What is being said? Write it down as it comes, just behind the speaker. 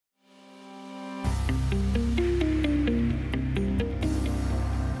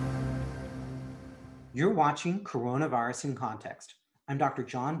You're watching Coronavirus in Context. I'm Dr.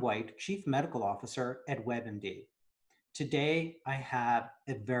 John Whyte, Chief Medical Officer at WebMD. Today, I have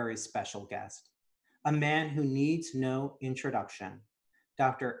a very special guest, a man who needs no introduction,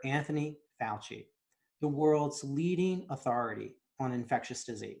 Dr. Anthony Fauci, the world's leading authority on infectious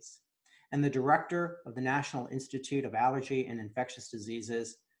disease, and the director of the National Institute of Allergy and Infectious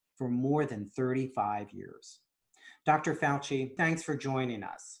Diseases for more than 35 years. Dr. Fauci, thanks for joining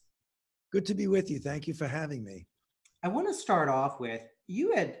us. Good to be with you. Thank you for having me. I want to start off with,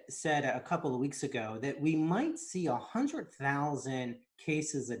 you had said a couple of weeks ago that we might see 100,000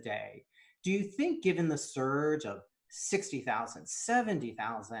 cases a day. Do you think, given the surge of 60,000,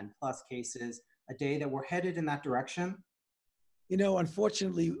 70,000 plus cases a day, that we're headed in that direction? You know,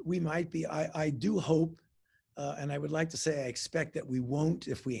 unfortunately, we might be. I do hope, and I would like to say I expect that we won't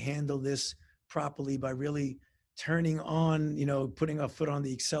if we handle this properly by really turning on, putting our foot on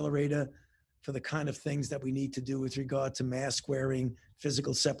the accelerator for the kind of things that we need to do with regard to mask wearing,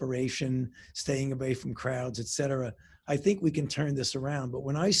 physical separation, staying away from crowds, et cetera. I think we can turn this around. But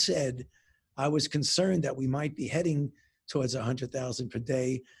when I said I was concerned that we might be heading towards 100,000 per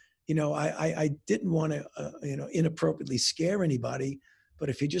day, I didn't want to, inappropriately scare anybody. But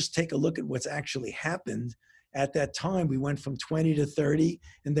if you just take a look at what's actually happened, at that time, we went from 20 to 30,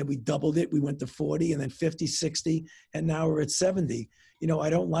 and then we doubled it. We went to 40, and then 50, 60, and now we're at 70. I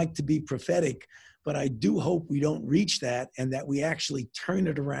don't like to be prophetic, but I do hope we don't reach that and that we actually turn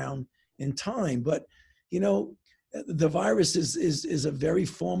it around in time. But, the virus is a very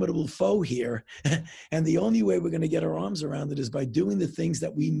formidable foe here. And the only way we're going to get our arms around it is by doing the things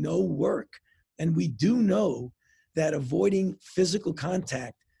that we know work. And we do know that avoiding physical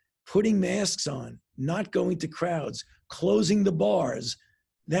contact, putting masks on, not going to crowds, closing the bars,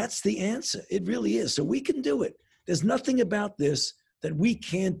 that's the answer. It really is. So we can do it. There's nothing about this that we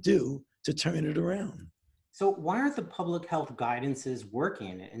can't do to turn it around. So why aren't the public health guidances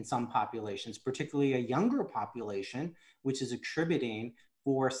working in some populations, particularly a younger population, which is attributing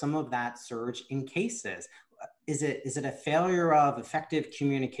for some of that surge in cases? Is it a failure of effective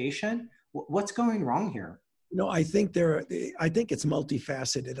communication? What's going wrong here? I think it's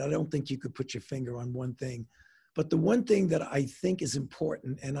multifaceted. I don't think you could put your finger on one thing. But the one thing that I think is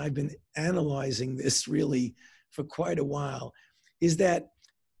important, and I've been analyzing this really for quite a while, is that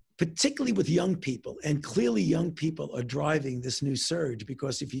particularly with young people, and clearly young people are driving this new surge,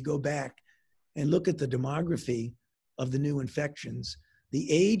 because if you go back and look at the demography of the new infections,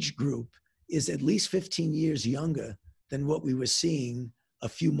 the age group is at least 15 years younger than what we were seeing a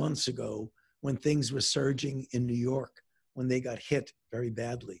few months ago when things were surging in New York, when they got hit very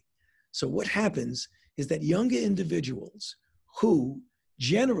badly. So what happens is that younger individuals who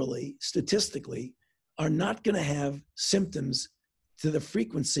generally, statistically, are not going to have symptoms to the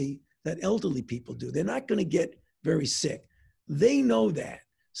frequency that elderly people do. They're not going to get very sick. They know that.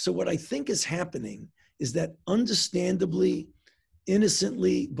 So what I think is happening is that, understandably,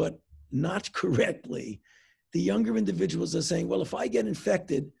 innocently, but not correctly, the younger individuals are saying, well, if I get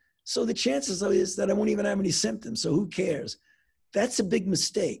infected, so the chances are is that I won't even have any symptoms, so who cares? That's a big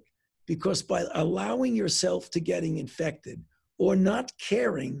mistake, because by allowing yourself to getting infected or not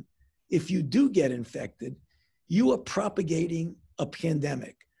caring if you do get infected, you are propagating a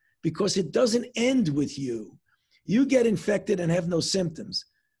pandemic, because it doesn't end with you. You get infected and have no symptoms.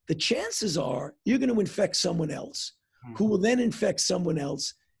 The chances are you're going to infect someone else, who will then infect someone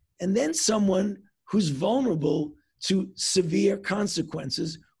else, and then someone who's vulnerable to severe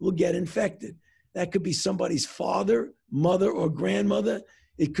consequences will get infected. That could be somebody's father, mother, or grandmother.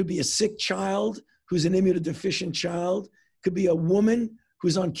 It could be a sick child who's an immunodeficient child. It could be a woman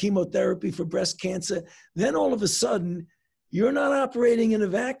who's on chemotherapy for breast cancer. Then all of a sudden, you're not operating in a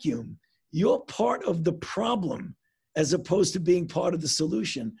vacuum. You're part of the problem as opposed to being part of the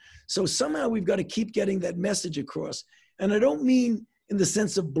solution. So somehow we've got to keep getting that message across. And I don't mean in the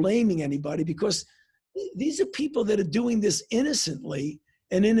sense of blaming anybody, because these are people that are doing this innocently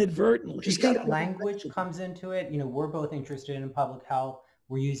and inadvertently. Do you think language comes into it? We're both interested in public health.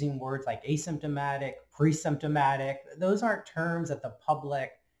 We're using words like asymptomatic, pre-symptomatic. Those aren't terms that the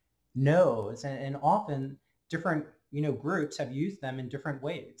public knows, and often different groups have used them in different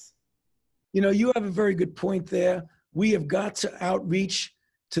ways. You have a very good point there. We have got to outreach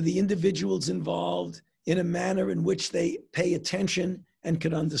to the individuals involved in a manner in which they pay attention and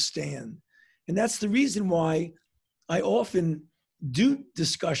can understand. And that's the reason why I often do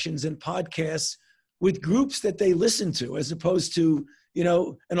discussions and podcasts with groups that they listen to, as opposed to,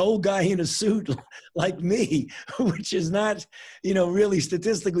 an old guy in a suit like me, which is not, really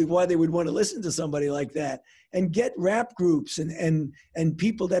statistically why they would want to listen to somebody like that. And get rap groups and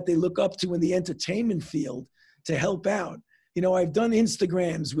people that they look up to in the entertainment field to help out. I've done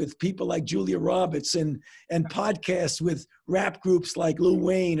Instagrams with people like Julia Roberts and podcasts with rap groups like Lil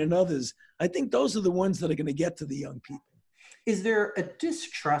Wayne and others. I think those are the ones that are going to get to the young people. Is there a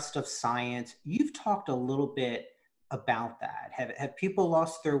distrust of science? You've talked a little bit about that. Have people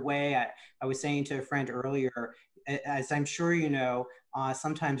lost their way? I was saying to a friend earlier, as I'm sure you know,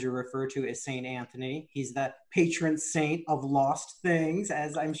 sometimes you're referred to as Saint Anthony. He's the patron saint of lost things,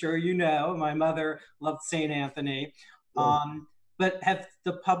 as I'm sure you know. My mother loved Saint Anthony. But have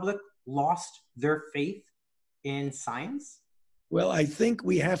the public lost their faith in science? Well, I think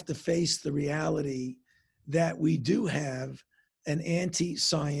we have to face the reality that we do have an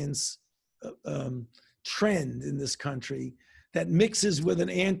anti-science trend in this country that mixes with an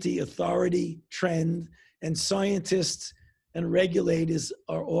anti-authority trend, and scientists and regulators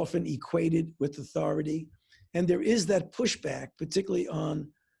are often equated with authority. And there is that pushback, particularly on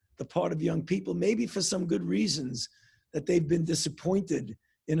the part of young people, maybe for some good reasons, that they've been disappointed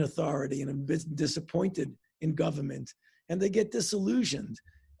in authority and have been disappointed in government, and they get disillusioned.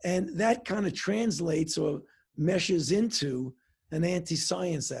 And that kind of translates or meshes into an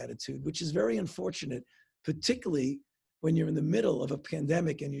anti-science attitude, which is very unfortunate, particularly when you're in the middle of a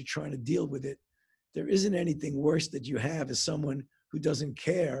pandemic and you're trying to deal with it. There isn't anything worse that you have as someone who doesn't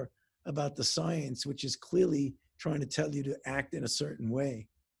care about the science, which is clearly trying to tell you to act in a certain way.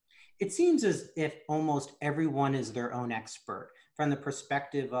 It seems as if almost everyone is their own expert from the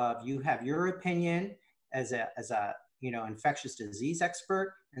perspective of you have your opinion as a infectious disease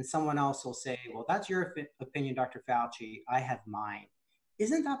expert, and someone else will say, well, that's your opinion, Dr. Fauci, I have mine.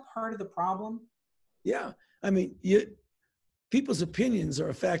 Isn't that part of the problem? Yeah, I mean, people's opinions are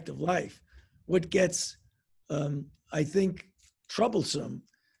a fact of life. What gets, I think, troublesome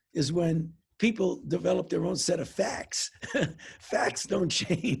is when people develop their own set of facts. Facts don't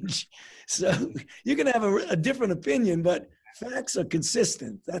change. So you can have a different opinion, but facts are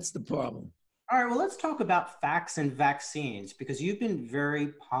consistent. That's the problem. All right, well, let's talk about facts and vaccines, because you've been very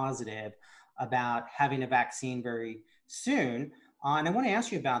positive about having a vaccine very soon. And I want to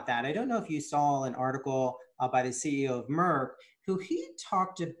ask you about that. I don't know if you saw an article by the CEO of Merck, who he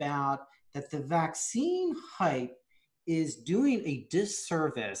talked about that the vaccine hype is doing a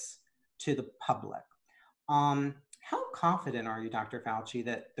disservice to the public. How confident are you, Dr. Fauci,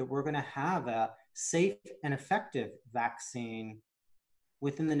 that we're going to have a safe and effective vaccine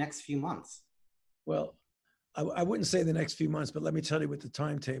within the next few months? Well, I wouldn't say the next few months, but let me tell you what the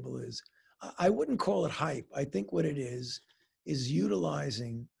timetable is. I wouldn't call it hype. I think what it is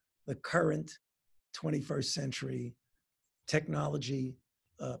utilizing the current 21st century technology,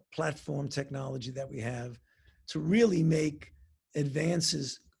 platform technology that we have to really make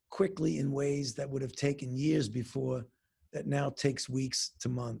advances quickly in ways that would have taken years before, that now takes weeks to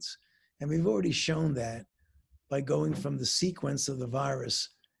months. And we've already shown that by going from the sequence of the virus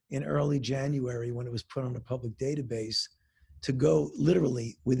in early January, when it was put on a public database, to go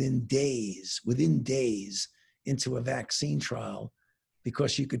literally within days into a vaccine trial,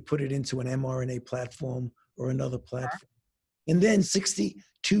 because you could put it into an mRNA platform or another platform. And then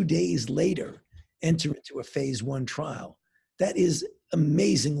 62 days later, enter into a phase 1 trial. That is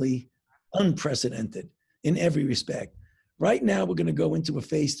amazingly unprecedented in every respect. Right now, we're going to go into a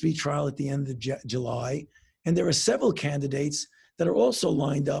phase 3 trial at the end of July. And there are several candidates that are also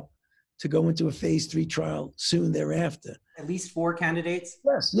lined up to go into a phase 3 trial soon thereafter. At least 4 candidates?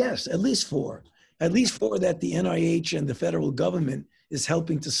 Yes, at least 4. At least 4 that the NIH and the federal government is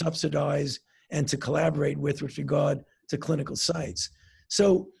helping to subsidize and to collaborate with regard to clinical sites.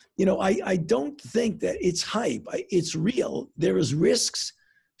 So, I don't think that it's hype. It's real. There is risks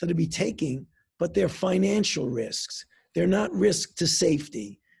that to be taking, but they're financial risks. They're not risks to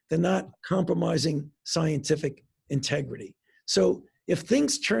safety. They're not compromising scientific integrity. So if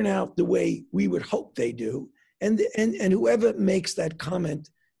things turn out the way we would hope they do, and whoever makes that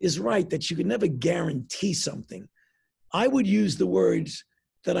comment is right, that you can never guarantee something. I would use the words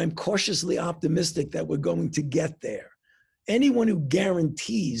that I'm cautiously optimistic that we're going to get there. Anyone who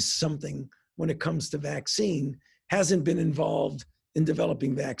guarantees something when it comes to vaccine hasn't been involved in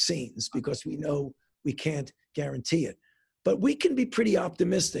developing vaccines, because we know we can't guarantee it. But we can be pretty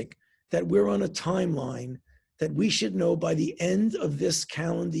optimistic that we're on a timeline that we should know by the end of this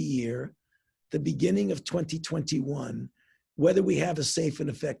calendar year, the beginning of 2021, whether we have a safe and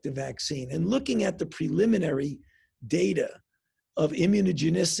effective vaccine. And looking at the preliminary data of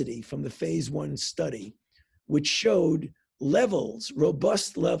immunogenicity from the phase 1 study, which showed levels,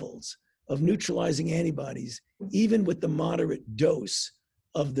 robust levels of neutralizing antibodies, even with the moderate dose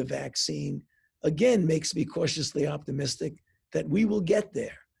of the vaccine, again, makes me cautiously optimistic that we will get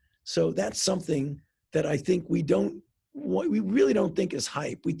there. So that's something that I think we really don't think is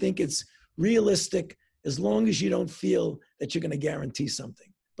hype. We think it's realistic as long as you don't feel that you're going to guarantee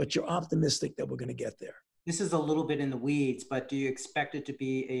something, but you're optimistic that we're going to get there. This is a little bit in the weeds, but do you expect it to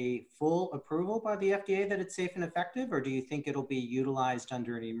be a full approval by the FDA that it's safe and effective, or do you think it'll be utilized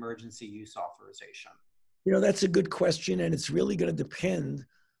under an emergency use authorization? You know, that's a good question, and it's really going to depend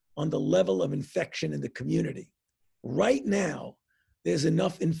on the level of infection in the community. Right now, there's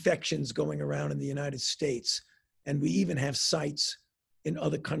enough infections going around in the United States, and we even have sites in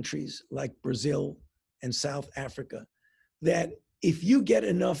other countries like Brazil and South Africa, that if you get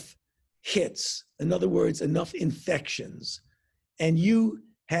enough hits, in other words, enough infections, and you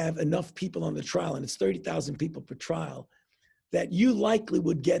have enough people on the trial, and it's 30,000 people per trial, that you likely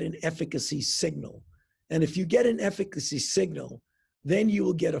would get an efficacy signal. And if you get an efficacy signal, then you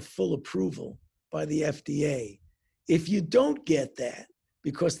will get a full approval by the FDA. If you don't get that,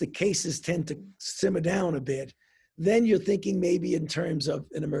 because the cases tend to simmer down a bit, then you're thinking maybe in terms of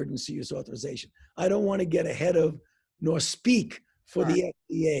an emergency use authorization. I don't want to get ahead of nor speak for the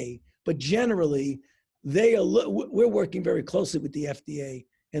FDA, but generally, we're working very closely with the FDA,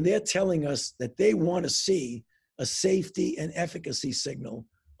 and they're telling us that they want to see a safety and efficacy signal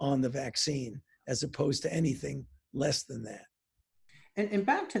on the vaccine, as opposed to anything less than that. And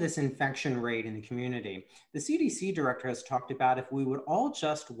back to this infection rate in the community, the CDC director has talked about if we would all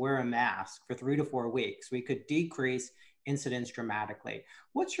just wear a mask for 3 to 4 weeks, we could decrease incidence dramatically.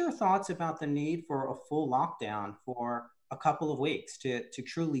 What's your thoughts about the need for a full lockdown for a couple of weeks to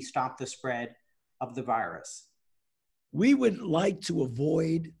truly stop the spread of the virus? We would like to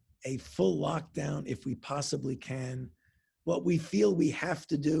avoid a full lockdown if we possibly can. What we feel we have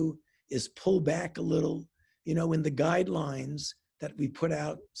to do is pull back a little. You know, in the guidelines that we put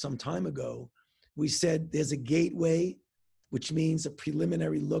out some time ago, we said there's a gateway, which means a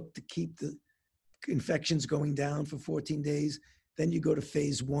preliminary look to keep the infections going down for 14 days. Then you go to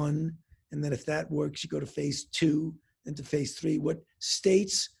phase 1. And then if that works, you go to phase 2 and to phase 3. What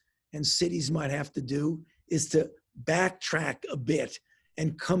states and cities might have to do is to backtrack a bit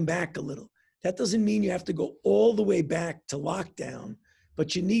and come back a little. That doesn't mean you have to go all the way back to lockdown,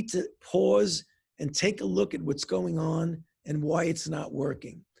 but you need to pause and take a look at what's going on and why it's not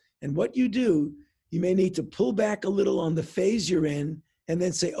working. And what you do, you may need to pull back a little on the phase you're in and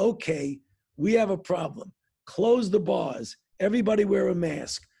then say, okay, we have a problem. Close the bars. Everybody wear a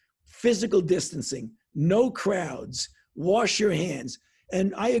mask. Physical distancing. No crowds. Wash your hands.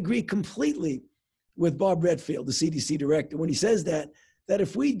 And I agree completely with Bob Redfield, the CDC director, when he says that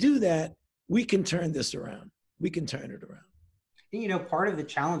if we do that, we can turn this around. We can turn it around. You know, part of the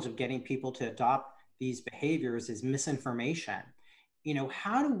challenge of getting people to adopt these behaviors is misinformation. You know,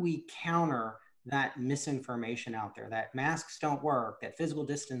 how do we counter that misinformation out there, that masks don't work, that physical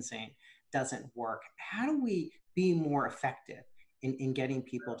distancing doesn't work? How do we be more effective in getting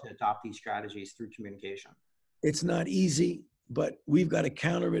people to adopt these strategies through communication? It's not easy, but we've got to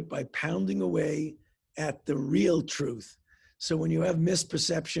counter it by pounding away at the real truth. So when you have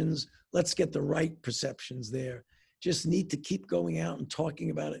misperceptions, let's get the right perceptions there. Just need to keep going out and talking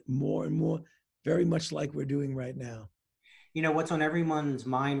about it more and more, very much like we're doing right now. You know, what's on everyone's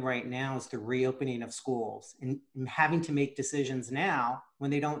mind right now is the reopening of schools and having to make decisions now when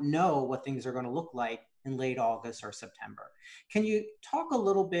they don't know what things are going to look like in late August or September. Can you talk a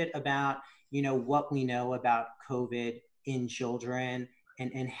little bit about, you know, what we know about COVID in children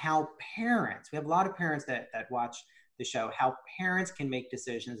and how parents, we have a lot of parents that watch the show, how parents can make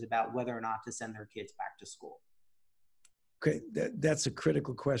decisions about whether or not to send their kids back to school? Okay, that's a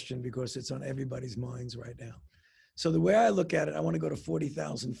critical question because it's on everybody's minds right now. So the way I look at it, I want to go to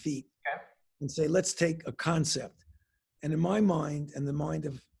 40,000 feet and say, let's take a concept. And in my mind and the mind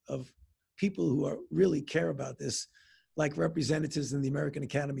of people who are really care about this, like representatives in the American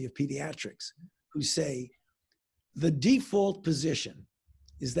Academy of Pediatrics, who say the default position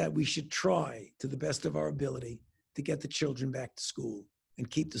is that we should try to the best of our ability to get the children back to school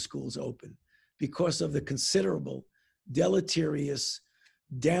and keep the schools open because of the considerable deleterious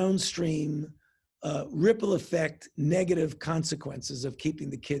downstream ripple effect negative consequences of keeping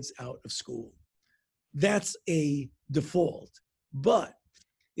the kids out of school. That's a default, but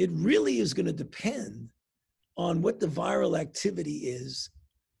it really is going to depend on what the viral activity is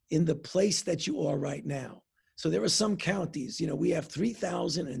in the place that you are right now. So there are some counties, you know, we have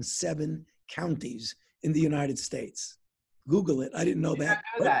 3,007 counties in the United States. Google it. I didn't know that.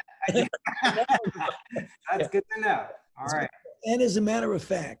 I know that. That's good to know. All right. And as a matter of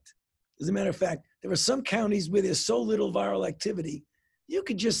fact, there are some counties where there's so little viral activity, you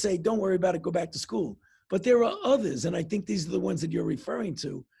could just say, don't worry about it, go back to school. But there are others, and I think these are the ones that you're referring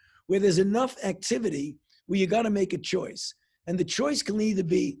to, where there's enough activity where you got to make a choice. And the choice can either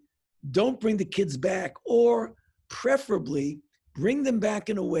be don't bring the kids back, or preferably bring them back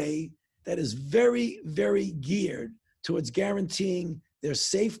in a way that is very, very geared towards guaranteeing their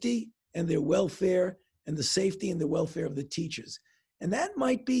safety and their welfare, and the safety and the welfare of the teachers. And that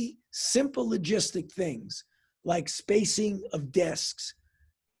might be simple logistic things like spacing of desks,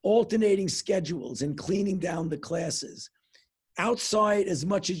 alternating schedules, and cleaning down the classes, outside as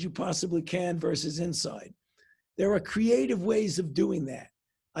much as you possibly can versus inside. There are creative ways of doing that.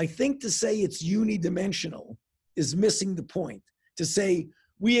 I think to say it's unidimensional is missing the point. To say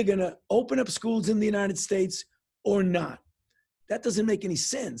we are going to open up schools in the United States or not, that doesn't make any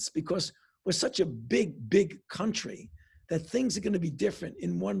sense, because we're such a big, big country that things are going to be different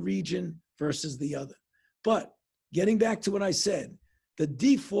in one region versus the other. But getting back to what I said, the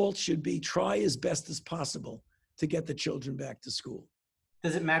default should be try as best as possible to get the children back to school.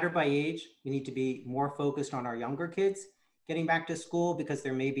 Does it matter by age? We need to be more focused on our younger kids getting back to school because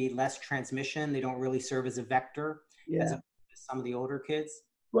there may be less transmission. They don't really serve as a vector as opposed to some of the older kids.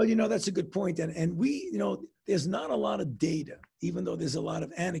 Well, that's a good point. And we, there's not a lot of data, even though there's a lot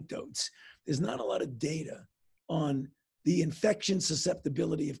of anecdotes. There's not a lot of data on the infection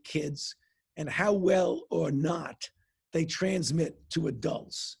susceptibility of kids and how well or not they transmit to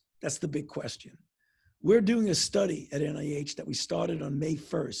adults. That's the big question. We're doing a study at NIH that we started on May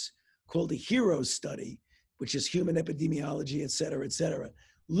 1st called the HEROES study, which is human epidemiology, et cetera,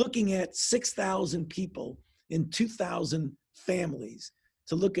 looking at 6,000 people in 2,000 families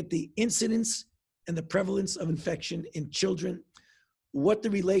to look at the incidence and the prevalence of infection in children, what the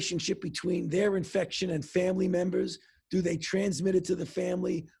relationship between their infection and family members, do they transmit it to the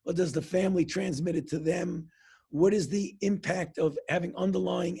family, or does the family transmit it to them? What is the impact of having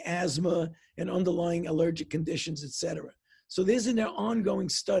underlying asthma and underlying allergic conditions, et cetera? So there's an ongoing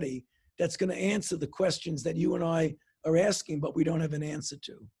study that's going to answer the questions that you and I are asking, but we don't have an answer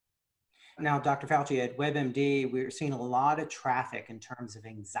to. Now, Dr. Fauci, at WebMD, we're seeing a lot of traffic in terms of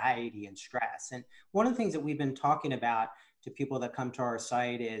anxiety and stress. And one of the things that we've been talking about to people that come to our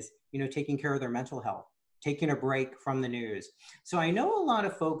site is, taking care of their mental health, taking a break from the news. So I know a lot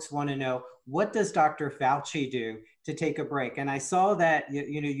of folks want to know, what does Dr. Fauci do to take a break? And I saw that,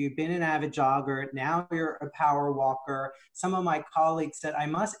 you've been an avid jogger, now you're a power walker. Some of my colleagues said, I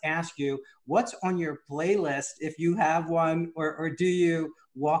must ask you, what's on your playlist if you have one, or do you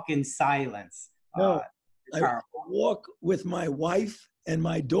walk in silence? No, I walk with my wife and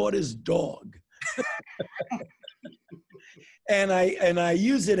my daughter's dog. And I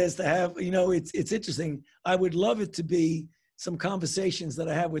use it as to have, it's interesting. I would love it to be some conversations that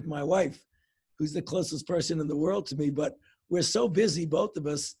I have with my wife, who's the closest person in the world to me, but we're so busy, both of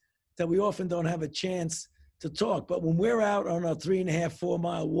us, that we often don't have a chance to talk. But when we're out on our 3.5, 4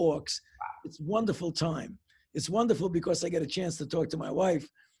 mile walks, it's wonderful time. It's wonderful because I get a chance to talk to my wife,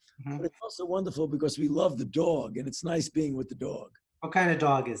 but it's also wonderful because we love the dog, and it's nice being with the dog. What kind of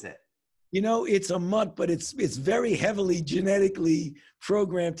dog is it? It's a mutt, but it's very heavily genetically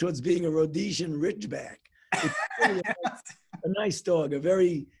programmed towards being a Rhodesian Ridgeback. It's really a nice dog, a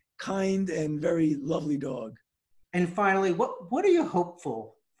very kind and very lovely dog. And finally, what are you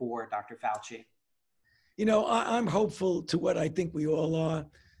hopeful for, Dr. Fauci? I'm hopeful to what I think we all are,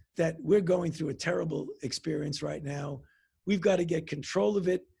 that we're going through a terrible experience right now. We've got to get control of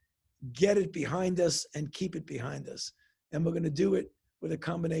it, get it behind us, and keep it behind us. And we're going to do it with a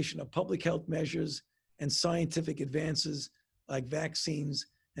combination of public health measures and scientific advances like vaccines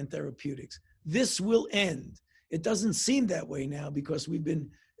and therapeutics. This will end. It doesn't seem that way now because we've been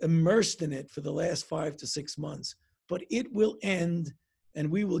immersed in it for the last 5 to 6 months, but it will end and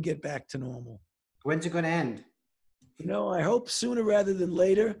we will get back to normal. When's it going to end? I hope sooner rather than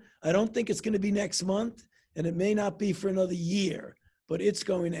later. I don't think it's going to be next month, and it may not be for another year, but it's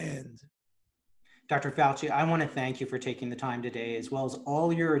going to end. Dr. Fauci, I want to thank you for taking the time today, as well as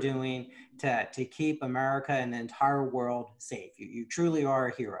all you're doing to keep America and the entire world safe. You truly are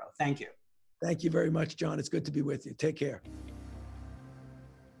a hero. Thank you. Thank you very much, John. It's good to be with you. Take care.